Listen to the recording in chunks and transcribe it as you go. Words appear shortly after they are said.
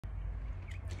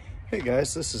Hey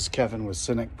guys, this is Kevin with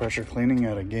Synyc Pressure Cleaning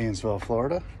out of Gainesville,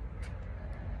 Florida.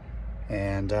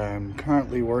 And I'm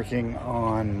currently working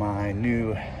on my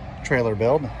new trailer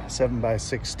build,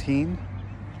 7x16.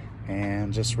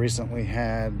 And just recently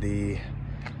had the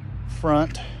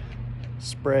front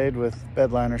sprayed with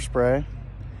bed liner spray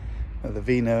with a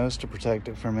V-nose to protect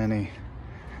it from any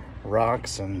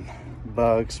rocks and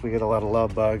bugs. We get a lot of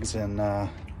love bugs in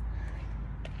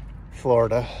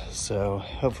Florida, so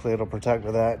hopefully it'll protect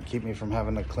with that, keep me from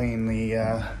having to clean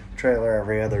the trailer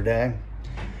every other day.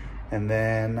 And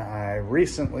then I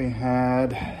recently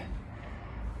had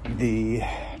the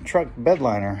truck bed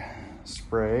liner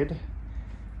sprayed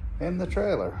in the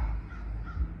trailer.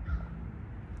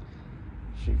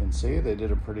 As you can see, they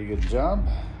did a pretty good job.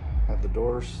 Had the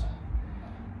doors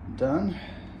done,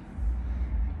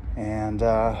 and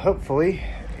hopefully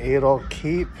it'll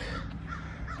keep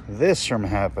this from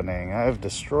happening. I've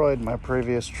destroyed my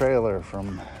previous trailer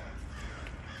from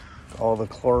all the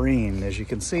chlorine. As you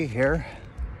can see here,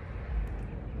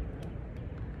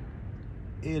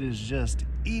 it is just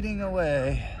eating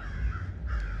away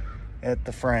at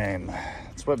the frame.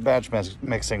 That's what batch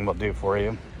mixing will do for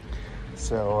you.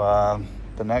 So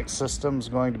the next system is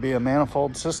going to be a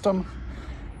manifold system,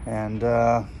 and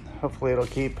hopefully it'll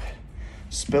keep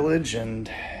spillage and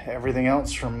everything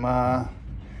else from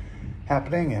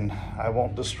happening, and I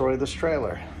won't destroy this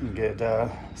trailer and get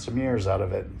some years out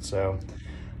of it. So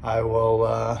I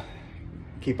will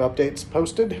keep updates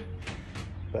posted,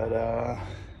 but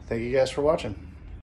thank you guys for watching.